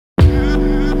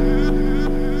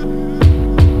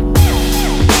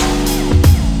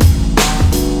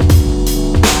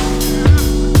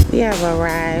have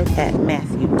arrived at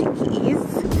Matthew Dickey's.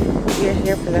 We are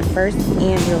here for the first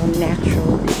annual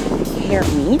natural hair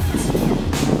meet.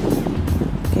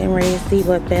 Getting ready to see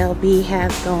what Belle B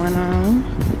has going on.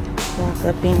 Walk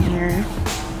up in here.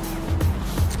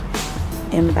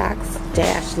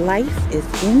 inBox-Life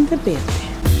is in the building.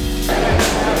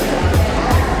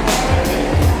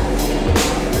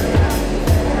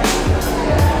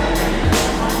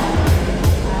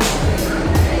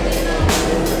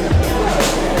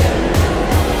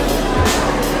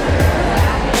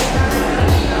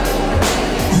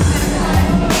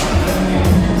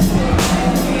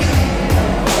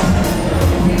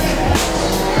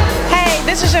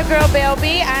 This is your girl Belle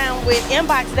B. I am with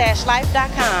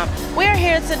inBox-Lifedotcom. We are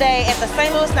here today at the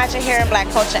St. Louis Natural Hair and Black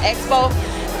Culture Expo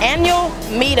annual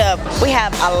meetup. We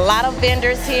have a lot of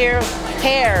vendors here: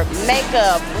 hair,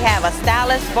 makeup, we have a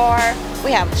stylist bar,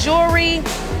 we have jewelry,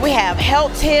 we have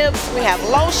health tips, we have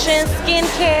lotion,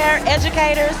 skincare,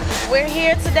 educators. We're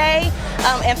here today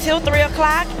until 3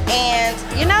 o'clock, and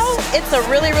you know, it's a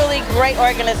really great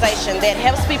organization that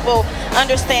helps people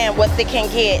understand what they can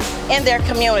get in their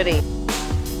community.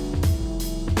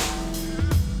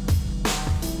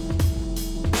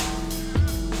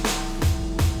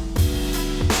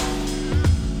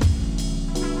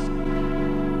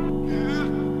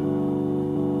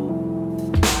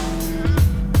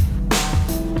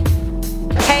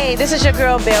 Hey, this is your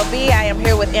girl Belle B. I am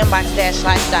here with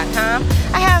inBox-Lifedotcom.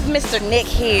 I have Mr. Nick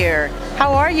here.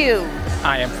 How are you?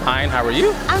 I am fine. How are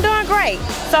you? I'm doing great.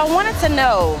 So I wanted to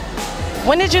know,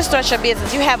 when did you start your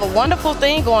business? You have a wonderful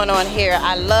thing going on here.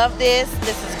 I love this.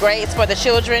 This is great. It's for the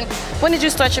children. When did you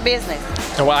start your business?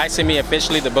 Well, I see me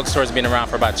officially, the bookstore has been around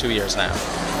for about 2 years now.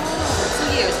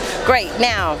 2 years. Great.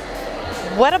 Now,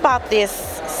 what about this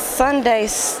Sunday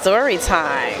story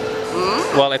time?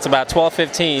 Well, it's about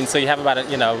 12:15, so you have about a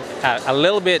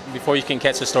little bit before you can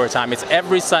catch the story time. It's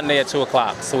every Sunday at 2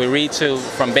 o'clock. So we read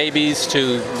from babies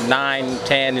to 9,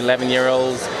 10,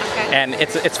 11-year-olds, and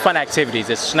it's fun activities.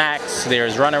 It's snacks.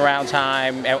 There's runaround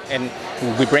time, and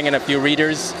we bring in a few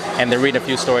readers, and they read a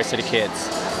few stories to the kids.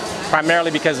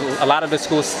 Primarily because a lot of the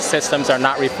school systems are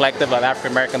not reflective of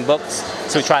African American books,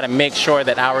 so we try to make sure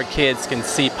that our kids can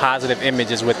see positive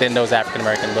images within those African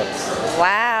American books.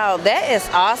 Wow, that is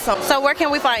awesome. So where can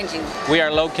we find you? We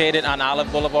are located on Olive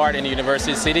Boulevard in the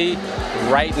University City,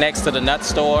 right next to the Nut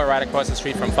Store, right across the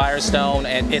street from Firestone,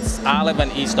 and it's Olive and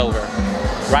Eastover,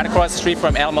 right across the street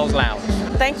from Elmo's Lounge.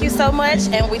 Thank you so much,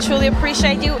 and we truly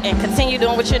appreciate you, and continue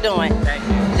doing what you're doing. Thank you.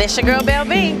 This your girl Belle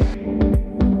B.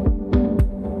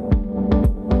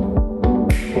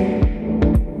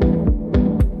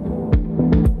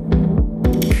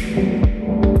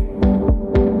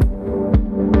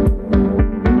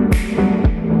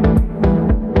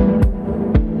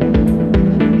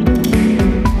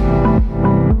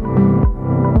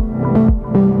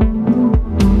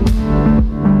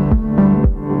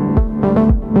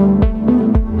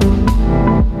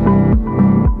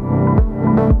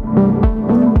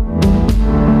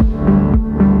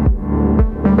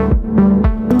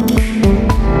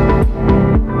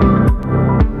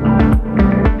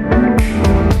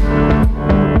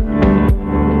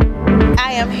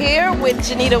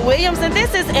 Janita Williams, and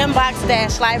this is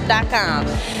inBox-Lifedotcom.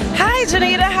 Hi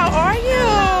Janita, how are you?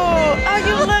 Oh,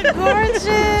 you look gorgeous.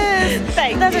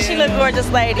 Thank you. Doesn't she look gorgeous,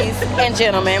 ladies and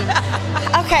gentlemen?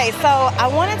 Okay, so I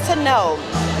wanted to know,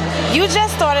 you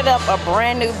just started up a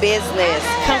brand new business.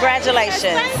 Congratulations.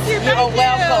 Yes, thank you. You are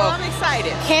welcome. I'm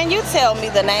excited. Can you tell me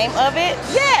the name of it?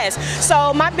 Yes.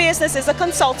 So my business is a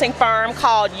consulting firm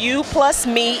called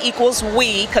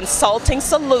U+Me=We Consulting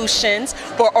Solutions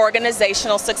for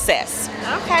Organizational Success.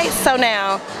 Okay, so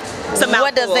now,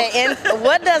 what does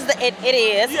it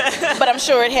is, Yeah. but I'm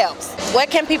sure it helps. What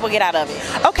can people get out of it?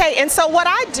 Okay, and so what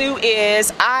I do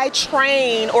is I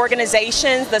train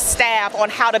organizations, the staff, on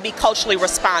how to be culturally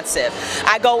responsive.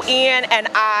 I go in and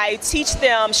I teach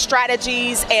them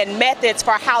strategies and methods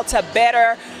for how to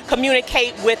better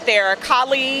communicate with their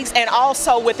colleagues and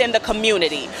also within the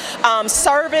community.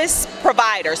 Service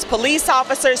providers, police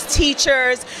officers,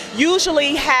 teachers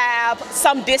usually have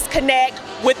some disconnect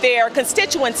with their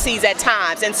constituencies at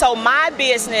times, and so my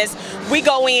business, we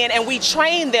go in and we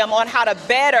train them on how to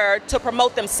better to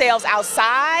promote themselves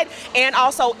outside and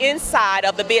also inside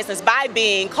of the business by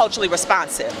being culturally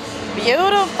responsive.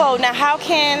 Beautiful. Now, how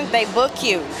can they book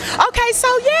you? Okay, so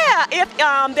yeah, if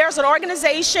there's an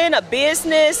organization, a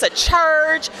business, a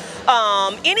church,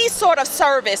 any sort of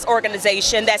service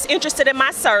organization that's interested in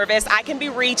my service, I can be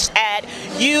reached at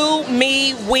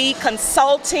we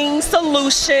consulting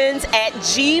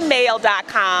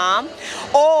solutions@gmail.com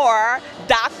or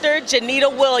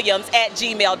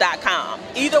drjanitawilliams@gmail.com.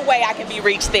 Either way, I can be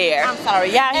reached there. I'm sorry,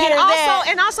 y'all hear that?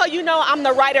 And also, you know, I'm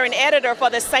the writer and editor for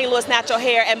the St. Louis Natural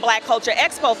Hair and Black Culture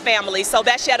Expo family, so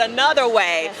that's yet another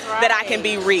way that I can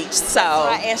be reached. So,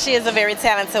 and she is a very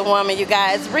talented woman, you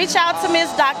guys. Reach out to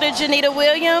Miss Dr. Janita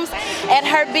Williams at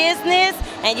her business,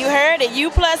 and you heard it, you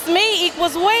plus me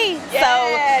equals we. Yes, so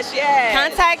yes.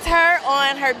 contact her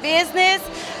on her business.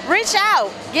 Reach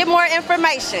out, get more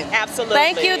information. Absolutely.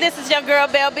 Thank you. This is your girl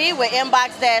Belle B with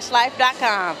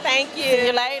inBox-Lifedotcom. Thank you. See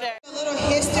you later. A little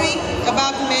history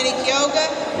about Kemetic yoga.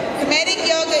 Kemetic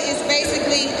yoga is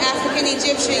basically African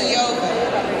Egyptian yoga.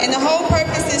 And the whole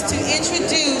purpose is to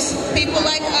introduce people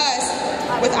like us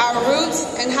with our roots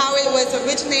and how it was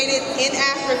originated in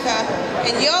Africa.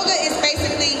 And yoga is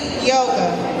basically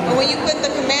yoga. But when you put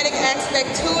the Kemetic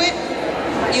aspect to it,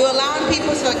 you're allowing people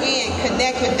to, again,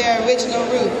 connect with their original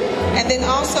root. And then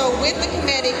also with the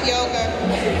Kemetic yoga,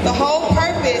 the whole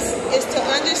purpose is to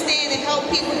understand and help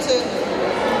people to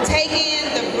take in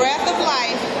the breath of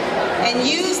life and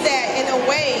use that in a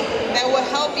way that will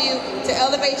help you to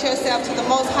elevate yourself to the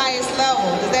most highest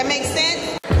level. Does that make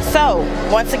sense? So,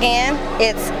 once again,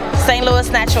 it's St. Louis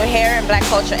Natural Hair and Black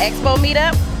Culture Expo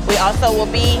meetup. We also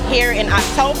will be here in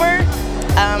October.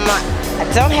 I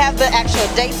don't have the actual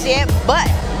dates yet, but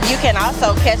you can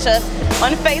also catch us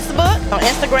on Facebook, on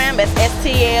Instagram as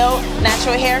STL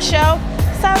Natural Hair Show.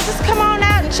 So just come on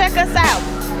out and check us out.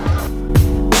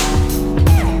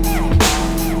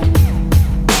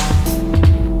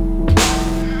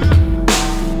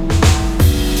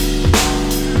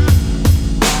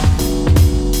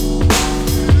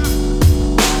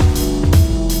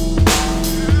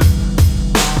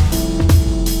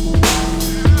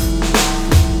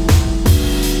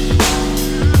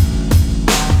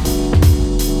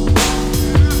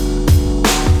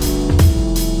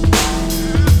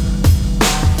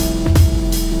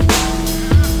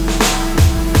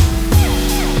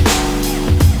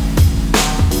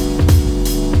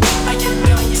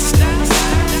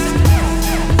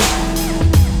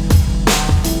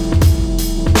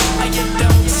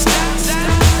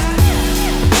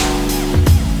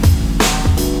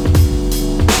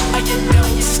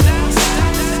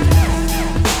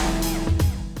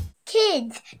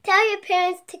 Kids, tell your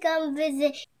parents to come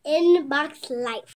visit inBox Life.